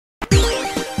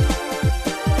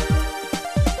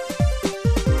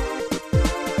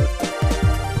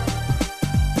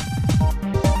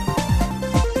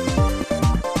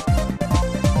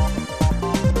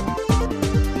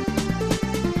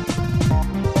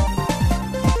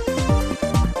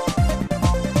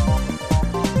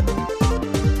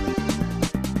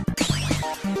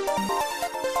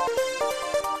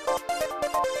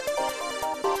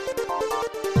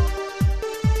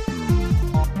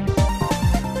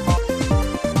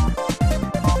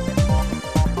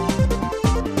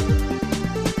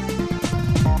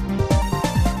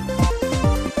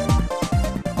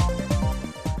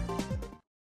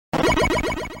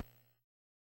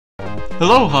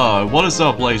Hello, hi, what is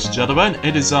up ladies and gentlemen,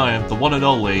 it is I am the one and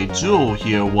only Jewel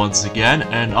here once again,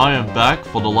 and I am back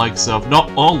for the likes of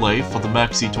not only for the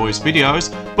Maxi Toys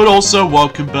videos, but also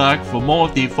welcome back for more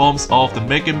of the forms of the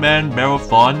Mega Man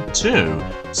Marathon 2.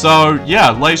 So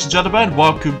yeah, ladies and gentlemen,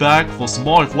 welcome back for some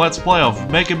more of Let's Play of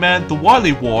Mega Man The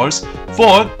Wily Wars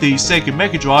for the Sega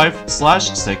Mega Drive /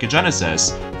 Sega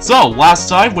Genesis. So, last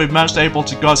time we managed able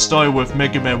to get started with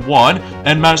Mega Man 1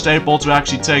 and managed able to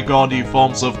actually take on the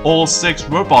forms of all 6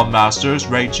 Robot Masters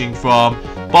ranging from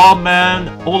Bomb Man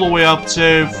all the way up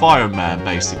to Fireman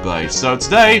basically. So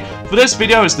today, for this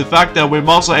video is the fact that we're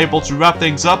also able to wrap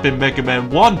things up in Mega Man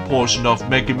 1 portion of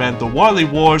Mega Man The Wily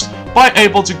Wars by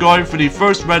able to going for the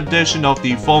first rendition of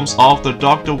the forms of the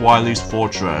Dr. Wily's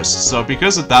Fortress. So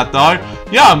because of that though,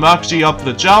 yeah, I'm actually up for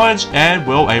the challenge and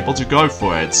we're able to go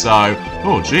for it. So,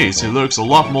 oh geez, it looks a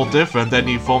lot more different than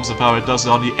the forms of how it does it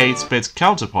on the 8-bit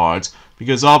counterpart.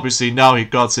 Because obviously now he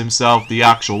got himself the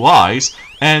actual eyes,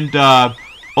 and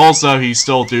also he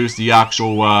still does the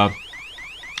actual,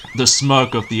 the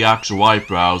smirk of the actual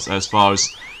eyebrows as far as,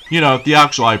 you know, the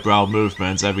actual eyebrow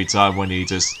movements every time when he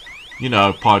just, you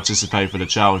know, participate for the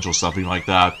challenge or something like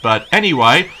that. But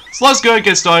anyway, so let's go and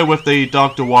get started with the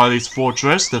Dr. Wily's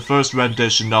Fortress, the first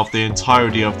rendition of the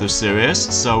entirety of the series.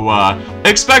 So,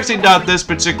 expecting that this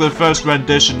particular first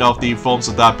rendition of the forms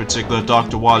of that particular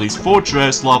Dr. Wily's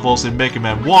Fortress levels in Mega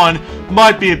Man 1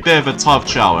 might be a bit of a tough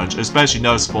challenge, especially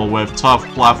noticeable with tough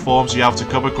platforms you have to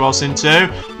come across into.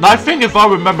 And I think if I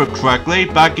remember correctly,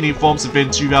 back in the forms of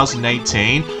in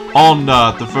 2018, on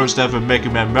the first ever Mega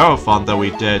Man Marathon that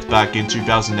we did back in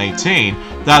 2018,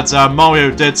 that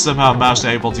Mario did somehow manage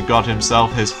able to got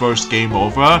himself his first game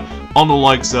over on the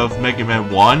likes of Mega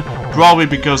Man 1, probably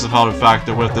because of how the fact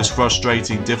that with this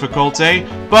frustrating difficulty.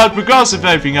 But regardless of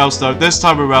anything else though, this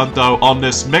time around though, on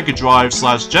this Mega Drive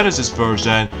 / Genesis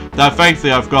version, that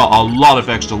thankfully I've got a lot of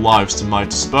extra lives to my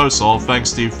disposal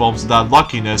thanks to the forms of that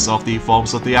luckiness of the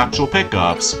forms of the actual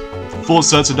pickups for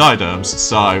certain items.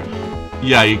 So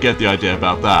yeah, you get the idea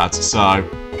about that. So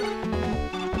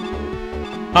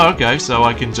okay, so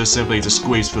I can just simply just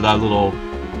squeeze through that little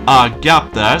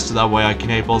gap there, so that way I can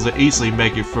able to easily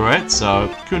make it through it,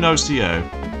 so kudos to you.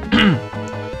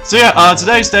 So yeah,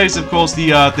 today's date is of course the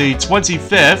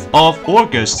 25th of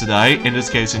August today, in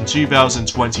this case in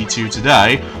 2022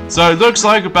 today, so it looks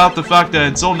like about the fact that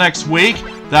until next week,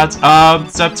 that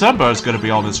September is going to be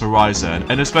on its horizon,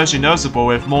 and especially noticeable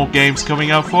with more games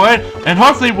coming out for it, and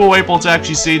hopefully we'll able to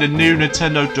actually see the new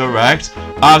Nintendo Direct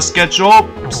schedule,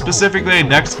 specifically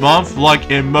next month, like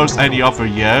in most any other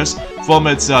years, from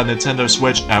its Nintendo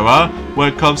Switch era,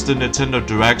 when it comes to Nintendo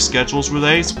Direct schedules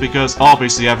release, because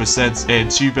obviously ever since in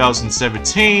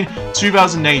 2017,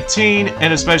 2018,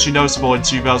 and especially noticeable in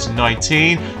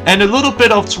 2019, and a little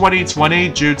bit of 2020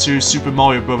 due to Super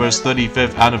Mario Bros.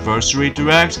 35th Anniversary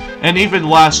Direct, and even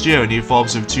last year in the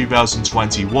forms of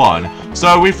 2021.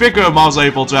 So we figure I was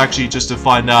able to actually just to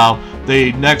find out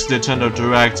the next Nintendo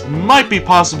Direct might be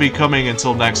possibly coming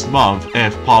until next month,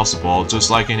 if possible, just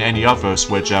like in any other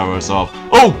Switch eras of...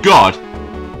 Oh god!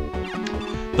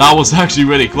 That was actually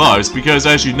really close, because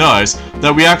as you notice,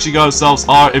 that we actually got ourselves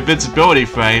our invincibility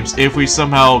frames if we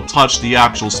somehow touch the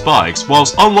actual spikes,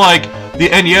 whilst unlike the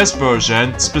NES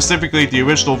version, specifically the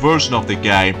original version of the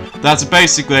game, that's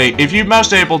basically, if you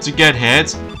managed able to get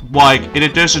hit, like, in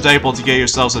addition to able to get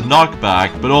yourselves a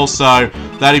knockback, but also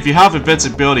that if you have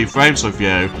invincibility frames with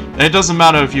you, it doesn't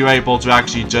matter if you're able to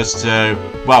actually just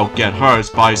well, get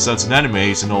hurt by certain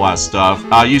enemies and all that stuff,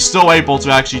 you're still able to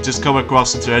actually just come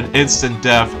across into an instant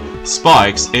death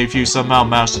spikes if you somehow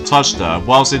manage to touch them.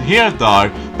 Whilst in here though,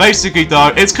 basically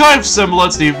though, it's kind of similar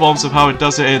to the forms of how it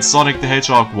does it in Sonic the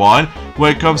Hedgehog 1,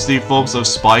 when it comes to the forms of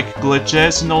spike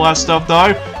glitches and all that stuff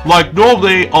though. Like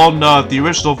normally on the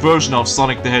original version of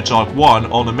Sonic the Hedgehog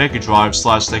 1 on the Mega Drive /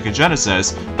 Sega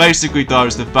Genesis, basically though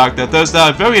is the fact that there's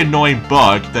that very annoying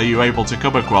bug that you're able to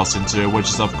come across into, which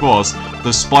is of course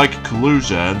the spike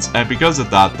collisions, and because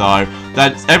of that though,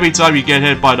 that every time you get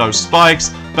hit by those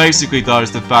spikes, basically though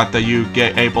is the fact that you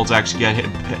get able to actually get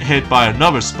hit by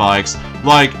another spikes,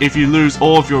 like if you lose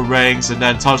all of your rings and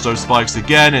then touch those spikes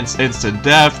again, it's instant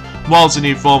death, whilst in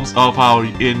the forms of how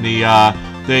in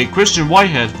the Christian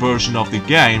Whitehead version of the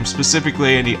game,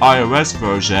 specifically in the iOS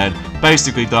version,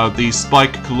 basically though the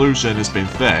spike collision has been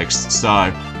fixed.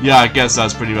 So yeah, I guess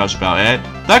that's pretty much about it.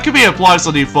 That could be applied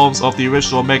to the forms of the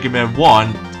original Mega Man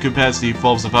 1 compared to the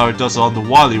forms of how it does on the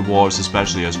Wily Wars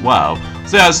especially as well.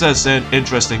 So yeah, that's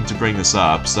interesting to bring this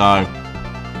up. So,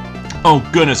 oh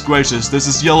goodness gracious, this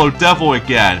is Yellow Devil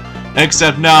again,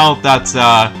 except now that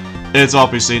it's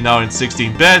obviously now in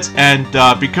 16-bit, and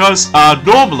because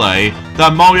normally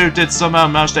that Mario did somehow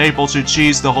manage to able to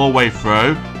cheese the whole way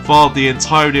through for the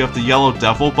entirety of the Yellow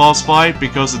Devil boss fight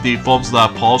because of the forms of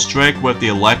that pulse trick with the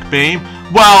elect beam.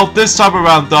 Well, this time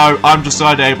around though, I'm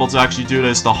decided able to actually do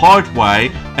this the hard way,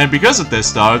 and because of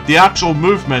this though, the actual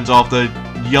movement of the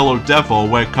Yellow Devil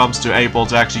when it comes to able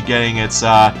to actually getting its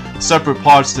separate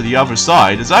parts to the other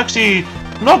side is actually,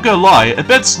 I'm not gonna lie, a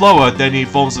bit slower than the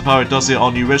forms of how it does it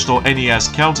on the original NES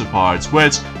counterparts,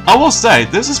 which I will say,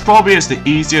 this is probably the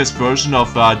easiest version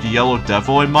of the Yellow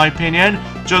Devil in my opinion,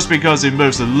 just because it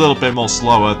moves a little bit more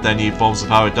slower than the forms of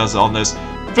how it does it on this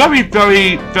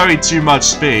very too much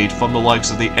speed from the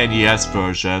likes of the NES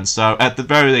version. So at the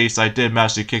very least, I did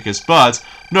manage to kick his butt,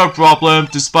 no problem,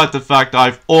 despite the fact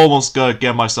I've almost got to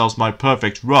get myself my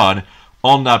perfect run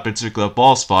on that particular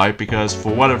boss fight, because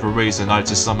for whatever reason I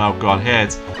just somehow got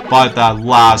hit by that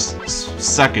last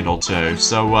second or two.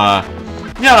 So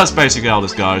yeah, that's basically how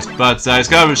this goes. But it's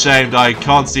kind of a shame that I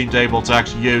can't seem to able to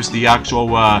actually use the actual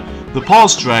the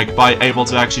pulse trick by able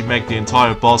to actually make the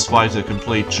entire boss fight a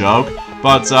complete joke.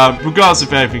 But regardless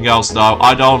of anything else though,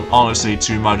 I don't honestly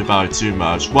too mind about it too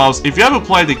much. Well, if you ever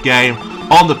played the game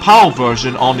on the PAL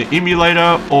version on the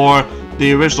emulator or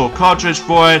the original cartridge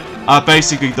for it,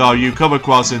 basically though, you come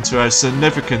across into a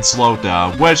significant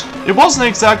slowdown, which it wasn't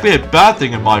exactly a bad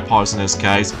thing in my parts in this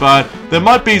case, but there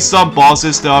might be some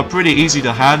bosses that are pretty easy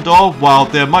to handle, while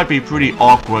they might be pretty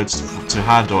awkward to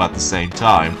handle at the same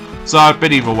time. So,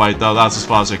 but either way though, that's as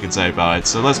far as I can say about it.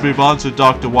 So let's move on to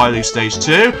Dr. Wily Stage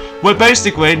 2, where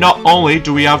basically not only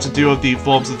do we have to deal with the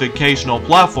forms of occasional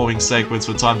platforming segments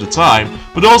from time to time,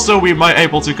 but also we might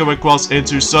able to come across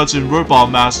into certain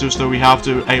robot masters that we have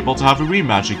to able to have a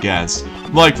rematch against.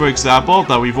 Like for example,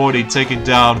 that we've already taken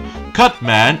down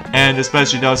Cutman, and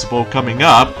especially noticeable coming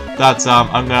up, that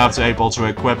I'm gonna have to able to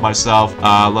equip myself,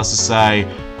 let's just say,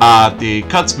 the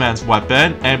Cutsman's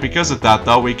weapon, and because of that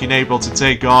though, we can able to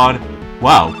take on,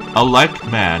 well, Elect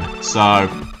Man. So,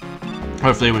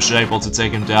 hopefully we should able to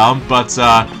take him down, but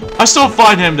I still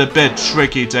find him a bit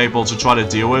tricky to able to try to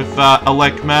deal with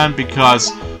Elect Man,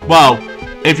 because, well,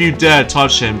 if you dare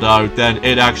touch him though, then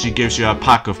it actually gives you a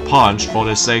pack of punch for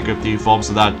the sake of the forms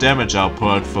of that damage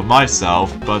output for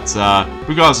myself. But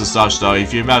regardless of such though,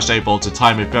 if you manage able to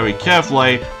time it very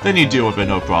carefully, then you deal with it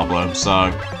no problem.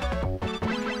 So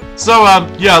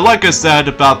yeah, like I said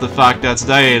about the fact that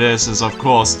today it is of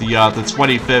course the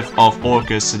 25th of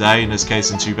August today, in this case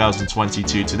in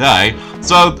 2022 today.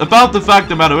 So about the fact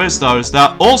the matter is though, is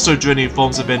that also during the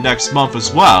forms of it next month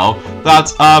as well,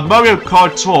 that Mario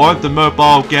Kart Tour, the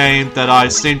mobile game that I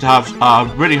seem to have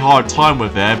a really hard time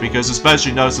with it, because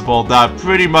especially noticeable that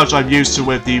pretty much I'm used to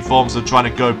with the forms of trying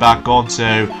to go back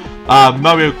onto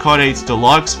Mario Kart 8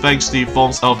 Deluxe, thanks to the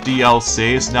forms of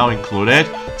DLC is now included.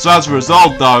 So as a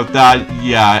result though, that,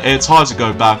 yeah, it's hard to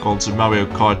go back onto Mario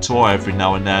Kart Tour every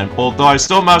now and then. Although I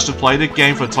still manage to play the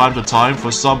game from time to time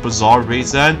for some bizarre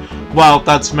reason. Well,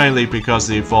 that's mainly because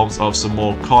of the forms of some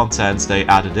more contents they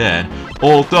added in.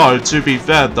 Although, to be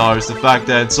fair though, is the fact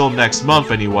that until next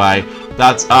month anyway,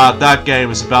 that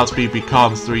game is about to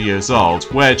become 3 years old.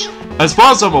 Which, as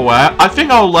far as I'm aware, I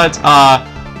think I'll let,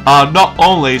 not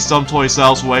only some toy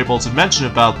sales were able to mention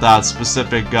about that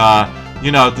specific,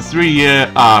 you know, the 3-year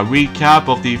recap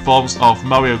of the forms of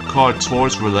Mario Kart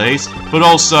Tour's release, but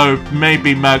also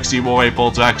maybe Maxi were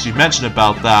able to actually mention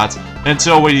about that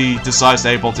until we decide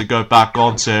able to go back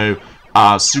onto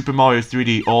Super Mario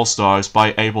 3D All-Stars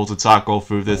by able to tackle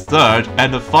through the third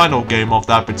and the final game of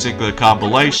that particular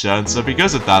compilation. So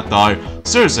because of that though,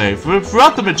 seriously,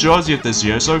 throughout the majority of this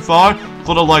year so far,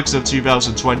 for the likes of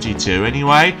 2022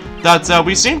 anyway, that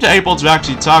we seem to able to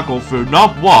actually tackle through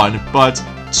not one, but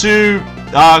 2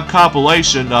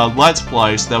 compilation Let's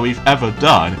Plays that we've ever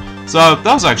done. So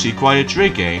that was actually quite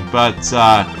intriguing, but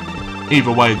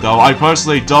either way though, I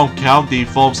personally don't count the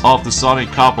forms of the Sonic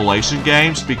compilation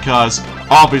games, because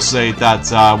obviously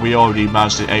that we already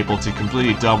managed to able to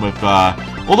completely done with,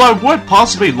 although I would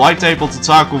possibly like to able to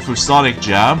tackle through Sonic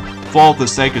Jam for the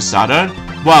Sega Saturn.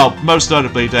 Well, most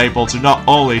notably to able to not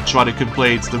only try to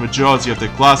complete the majority of the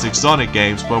classic Sonic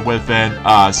games, but within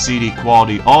CD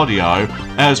quality audio,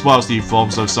 as well as the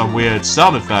forms of some weird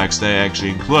sound effects they actually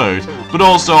include. But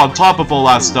also on top of all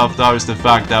that stuff though, is the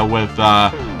fact that with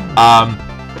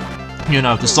you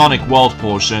know, the Sonic World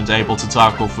portion, able to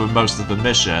tackle through most of the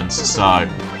missions. So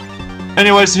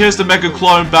anyways, here's the Mega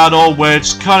Clone battle,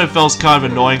 which kind of feels kind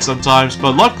of annoying sometimes,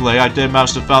 but luckily I did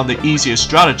manage to find the easiest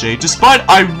strategy. Despite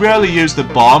I rarely use the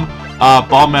bomb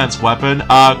Bombman's weapon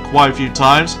quite a few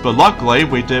times, but luckily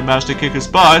we did manage to kick his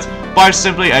butt by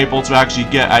simply able to actually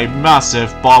get a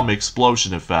massive bomb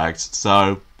explosion effect.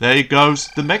 So there you goes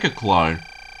the Mega Clone.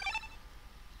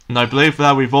 And I believe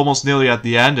that we've almost nearly at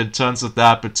the end in terms of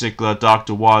that particular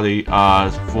Dr. Wily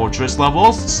fortress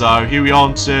levels. So here we are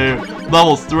on to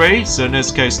level 3. So in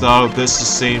this case though, this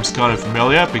just seems kind of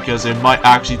familiar because it might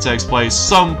actually take place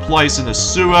someplace in the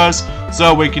sewers.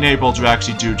 So we can able to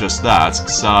actually do just that.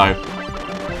 So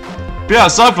but yeah,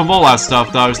 aside from all that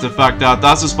stuff though, is the fact that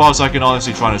that's as far as I can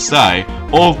honestly try to say.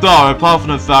 Although, apart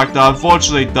from the fact that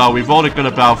unfortunately though, we've only got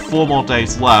about 4 more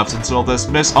days left until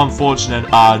this unfortunate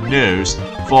news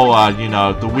for, you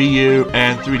know, the Wii U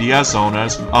and 3DS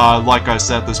owners, like I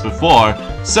said this before,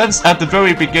 since at the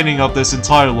very beginning of this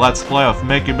entire Let's Play of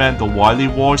Mega Man the Wily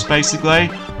Wars, basically.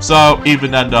 So,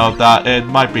 even then though, that it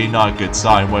might be not a good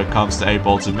sign when it comes to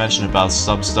able to mention about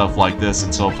some stuff like this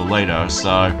until for later,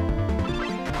 so...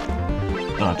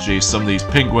 Oh geez, some of these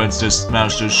penguins just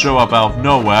managed to show up out of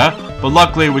nowhere, but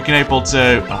luckily we can able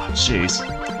to... Oh jeez.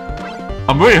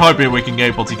 I'm really hoping we can be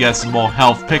able to get some more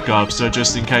health pickups, so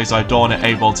just in case I don't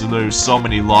able to lose so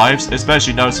many lives,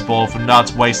 especially notable for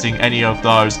not wasting any of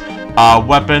those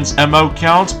weapons ammo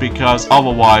count, because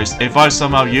otherwise, if I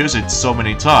somehow use it so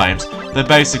many times, then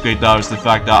basically that is the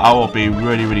fact that I will be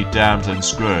really damned and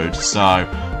screwed, so...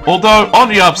 Although, on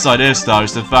the upside is though,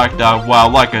 is the fact that,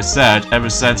 well, like I said, ever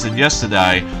since in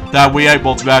yesterday, that we're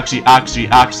able to actually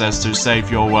access to save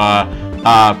your,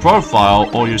 profile,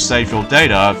 or you save your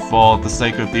data for the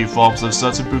sake of the forms of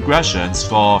certain progressions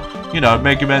for, you know,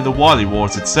 Mega Man the Wily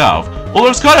Wars itself. Although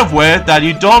it's kind of weird that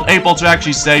you don't able to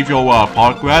actually save your,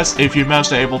 progress if you manage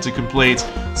to able to complete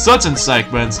certain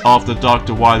segments of the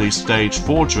Dr. Wily Stage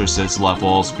Fortresses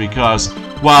levels, because,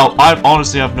 well, I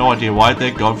honestly have no idea why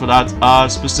they're going for that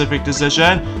specific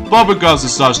decision, but regardless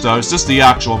of such though, it's just the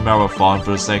actual marathon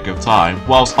for the sake of time,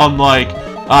 whilst unlike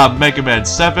Mega Man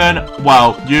 7,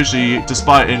 well, usually,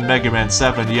 despite in Mega Man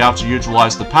 7, you have to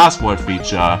utilize the password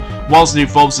feature, whilst the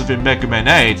forms of in Mega Man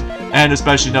 8, and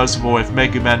especially noticeable with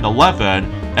Mega Man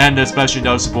 11, and especially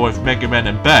noticeable with Mega Man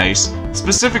and Base,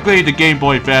 specifically the Game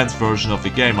Boy Advance version of the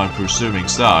game, I'm presuming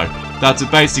so. That's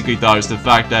basically though is the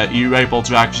fact that you're able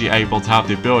to actually have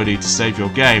the ability to save your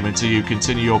game until you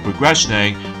continue your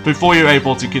progressioning before you're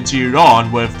able to continue on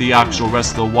with the actual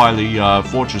rest of the Wily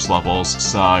Fortress levels,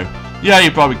 so yeah,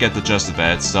 you probably get the gist of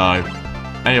it, so...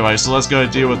 Anyway, so let's go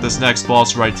and deal with this next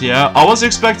boss right here. I was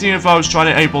expecting if I was trying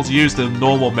to able to use the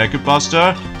normal Mega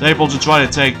Buster, to able to try to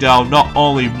take down not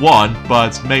only 1,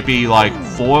 but maybe like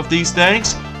 4 of these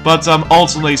things. But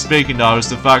ultimately speaking though, is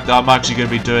the fact that I'm actually going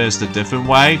to be doing this the different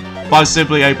way, by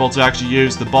simply able to actually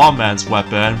use the Bombman's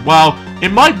weapon. Well,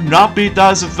 it might not be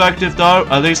that as effective though,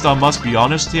 at least I must be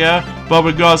honest here, but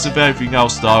regardless of everything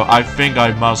else though, I think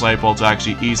I must able to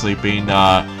actually easily be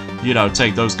you know,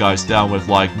 take those guys down with,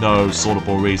 like, no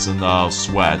sortable reason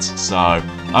sweat. So,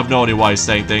 I've no idea why he's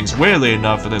saying things weirdly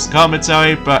enough for this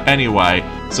commentary, but anyway.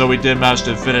 So we did manage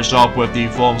to finish up with the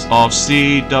forms of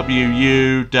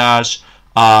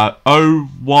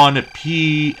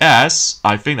CWU-01PS.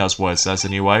 I think that's what it says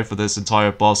anyway, for this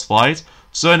entire boss fight.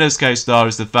 So in this case though,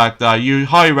 is the fact that you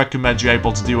highly recommend you're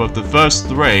able to deal with the first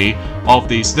 3 of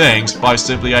these things by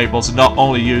simply able to not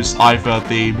only use either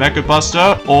the Mega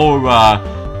Buster or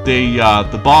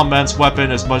the Bombman's weapon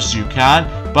as much as you can,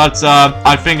 but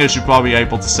I think I should probably be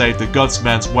able to save the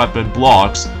Gutsman's weapon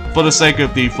blocks for the sake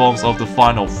of the forms of the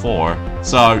final 4.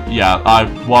 So yeah, I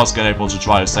was able to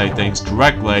try to say things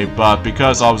correctly, but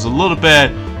because I was a little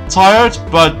bit tired,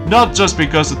 but not just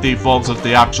because of the forms of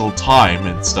the actual time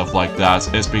and stuff like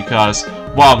that, it's because,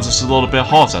 well, I'm just a little bit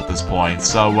hot at this point,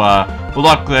 so but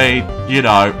luckily, you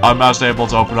know, I managed able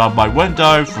to open up my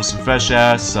window for some fresh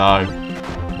air, so...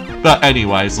 But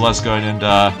anyways, let's go and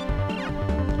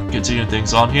continue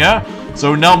things on here.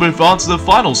 So we now move on to the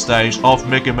final stage of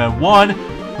Mega Man 1,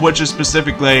 which is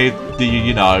specifically the,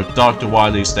 you know, Dr.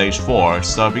 Wily Stage 4.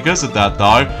 So because of that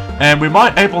though, and we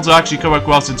might able to actually come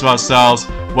across into ourselves,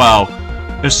 well,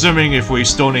 assuming if we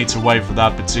still need to wait for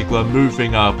that particular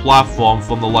moving platform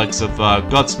from the likes of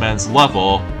Gutsman's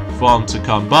level for him to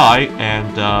come by,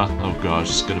 and oh gosh,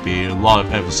 it's going to be a lot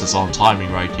of emphasis on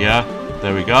timing right here.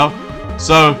 There we go.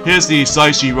 So here's the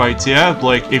side sheet right here.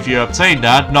 Like, if you obtain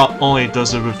that, not only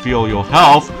does it refuel your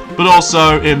health, but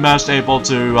also it managed able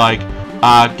to like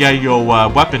get your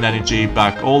weapon energy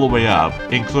back all the way up,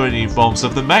 including the forms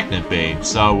of the magnet beam.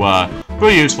 So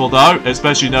Pretty useful though,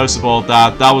 especially noticeable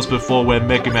that that was before when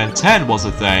Mega Man 10 was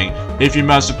a thing. If you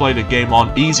managed to play the game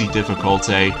on easy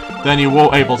difficulty, then you were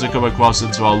able to come across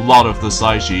into a lot of the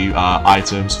Saiji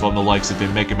items from the likes of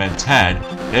in Mega Man 10.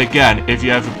 Again, if you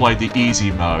ever played the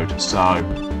easy mode, so...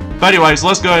 But anyways,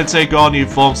 let's go ahead and take on the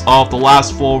forms of the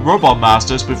last 4 Robot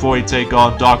Masters before we take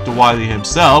on Dr. Wily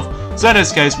himself. So in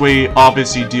this case, we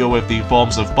obviously deal with the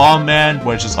forms of Bomb Man,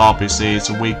 which is obviously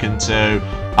it's weakened to,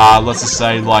 let's just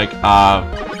say, like,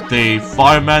 the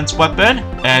Fireman's weapon.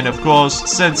 And of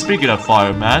course, since speaking of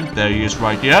Fireman, they're used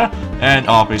right here. And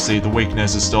obviously, the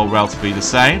weakness is still relatively the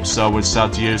same, so we just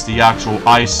have to use the actual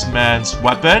Iceman's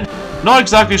weapon. Not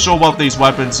exactly sure what these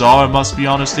weapons are, I must be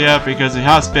honest here, because it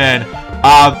has been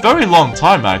a very long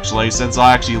time actually since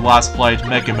I actually last played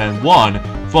Mega Man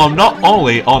 1 from not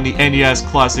only on the NES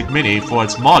Classic Mini for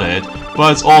its modded,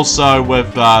 but it's also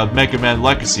with Mega Man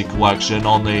Legacy Collection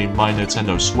on my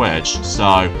Nintendo Switch. So,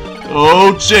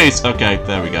 oh jeez, okay,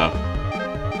 there we go.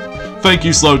 Thank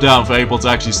you Slowdown for able to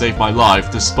actually save my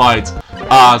life, despite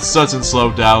certain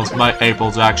slowdowns might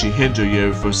able to actually hinder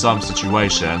you for some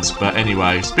situations. But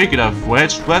anyway, speaking of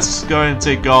which, let's go and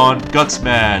take on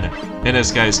Gutsman. In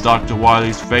this case, Dr.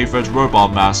 Wily's favorite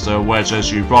Robot Master, which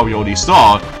as you probably already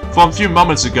saw from a few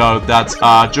moments ago,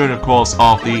 that during the course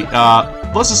of the,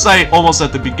 let's just say almost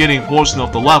at the beginning portion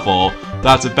of the level,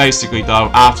 that basically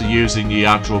though, after using the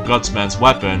actual Gutsman's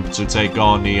weapon to take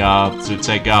on the, to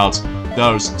take out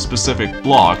those specific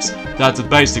blocks, that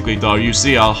basically though, you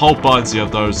see a whole bunch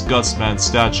of those Gutsman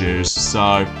statues,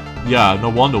 so yeah, no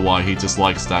wonder why he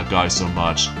dislikes that guy so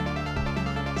much.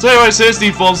 So anyways, here's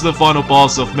the forms of the final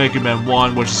boss of Mega Man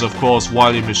 1, which is of course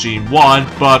Wily Machine 1,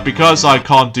 but because I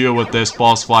can't deal with this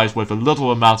boss fight with a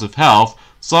little amount of health,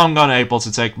 so I'm gonna able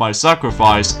to take my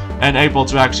sacrifice and able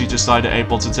to actually decide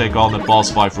to take on the boss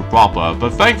fight for proper.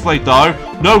 But thankfully though,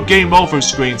 no game over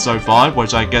screen so far,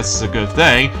 which I guess is a good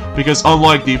thing, because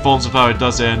unlike the forms of how it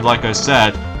does in, like I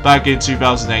said, back in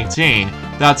 2018,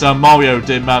 that Mario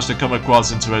did manage to come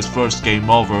across into his first game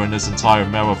over in this entire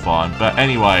marathon. But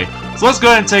anyway, so let's go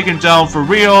ahead and take him down for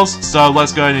reals. So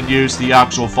let's go ahead and use the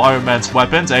actual Fireman's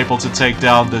weapon to able to take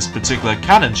down this particular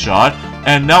cannon shot.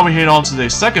 And now we head on to the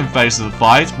second phase of the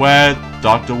fight, where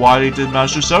Dr. Wily did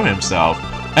manage to show himself.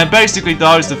 And basically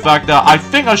though is the fact that I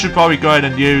think I should probably go ahead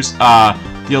and use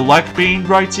the elect beam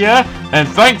right here. And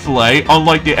thankfully,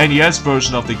 unlike the NES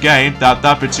version of the game, that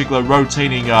particular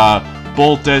rotating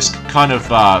ball disc kind of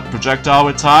projectile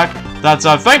attack, that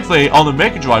thankfully on the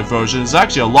Mega Drive version is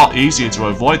actually a lot easier to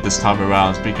avoid this time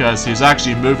around, because he's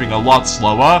actually moving a lot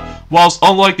slower, whilst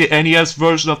unlike the NES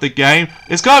version of the game,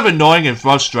 it's kind of annoying and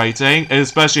frustrating, and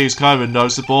especially it's kind of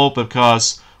noticeable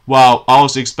because, well, I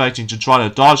was expecting to try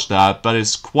to dodge that, but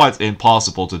it's quite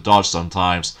impossible to dodge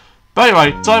sometimes. But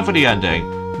anyway, time for the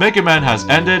ending. Mega Man has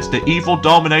ended the evil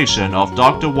domination of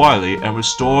Dr. Wily and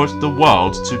restored the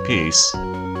world to peace.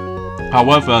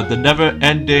 However, the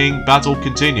never-ending battle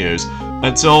continues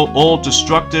until all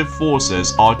destructive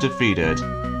forces are defeated.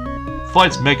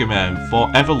 Fight Mega Man for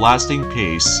everlasting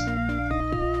peace.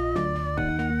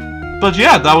 But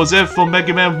yeah, that was it for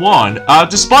Mega Man 1.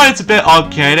 Despite it's a bit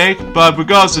archaic, but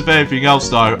regardless of anything else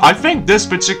though, I think this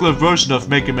particular version of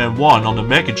Mega Man 1 on the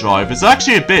Mega Drive is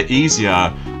actually a bit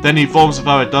easier than the forms of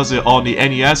how it does it on the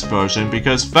NES version,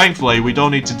 because thankfully we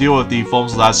don't need to deal with the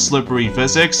forms of that slippery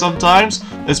physics sometimes,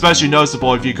 especially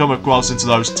noticeable if you come across into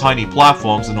those tiny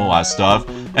platforms and all that stuff.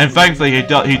 And thankfully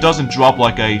he doesn't drop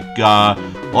like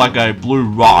a blue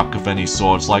rock of any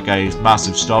sort, like a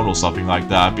massive stone or something like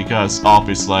that, because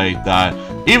obviously that,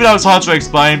 even though it's hard to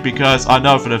explain, because I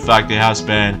know for the fact it has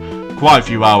been quite a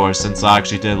few hours since I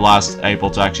actually did last able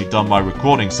to actually done my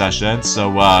recording session,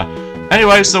 so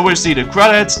anyway, so we see the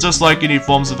credits, just like any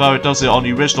forms of how it does it on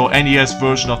the original NES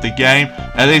version of the game.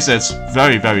 At least it's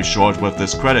very, very short with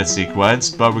this credit sequence,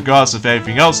 but regardless of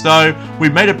anything else though, we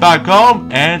made it back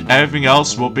home, and everything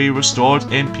else will be restored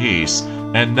in peace.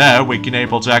 And there we can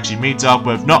able to actually meet up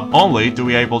with, not only do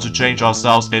we able to change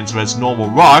ourselves into its normal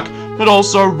rock, but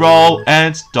also Roll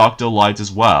and Dr. Light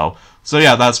as well. So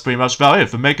yeah, that's pretty much about it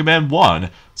for Mega Man 1.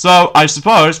 So I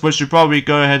suppose we should probably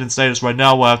go ahead and say this right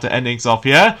now, we'll have to end things off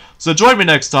here. So join me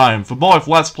next time for more of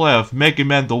Let's Play of Mega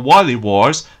Man The Wily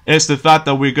Wars. It's the fact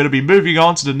that we're going to be moving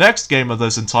on to the next game of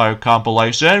this entire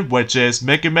compilation, which is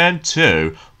Mega Man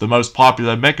 2, the most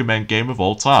popular Mega Man game of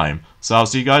all time. So I'll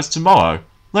see you guys tomorrow.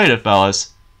 Later,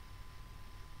 fellas.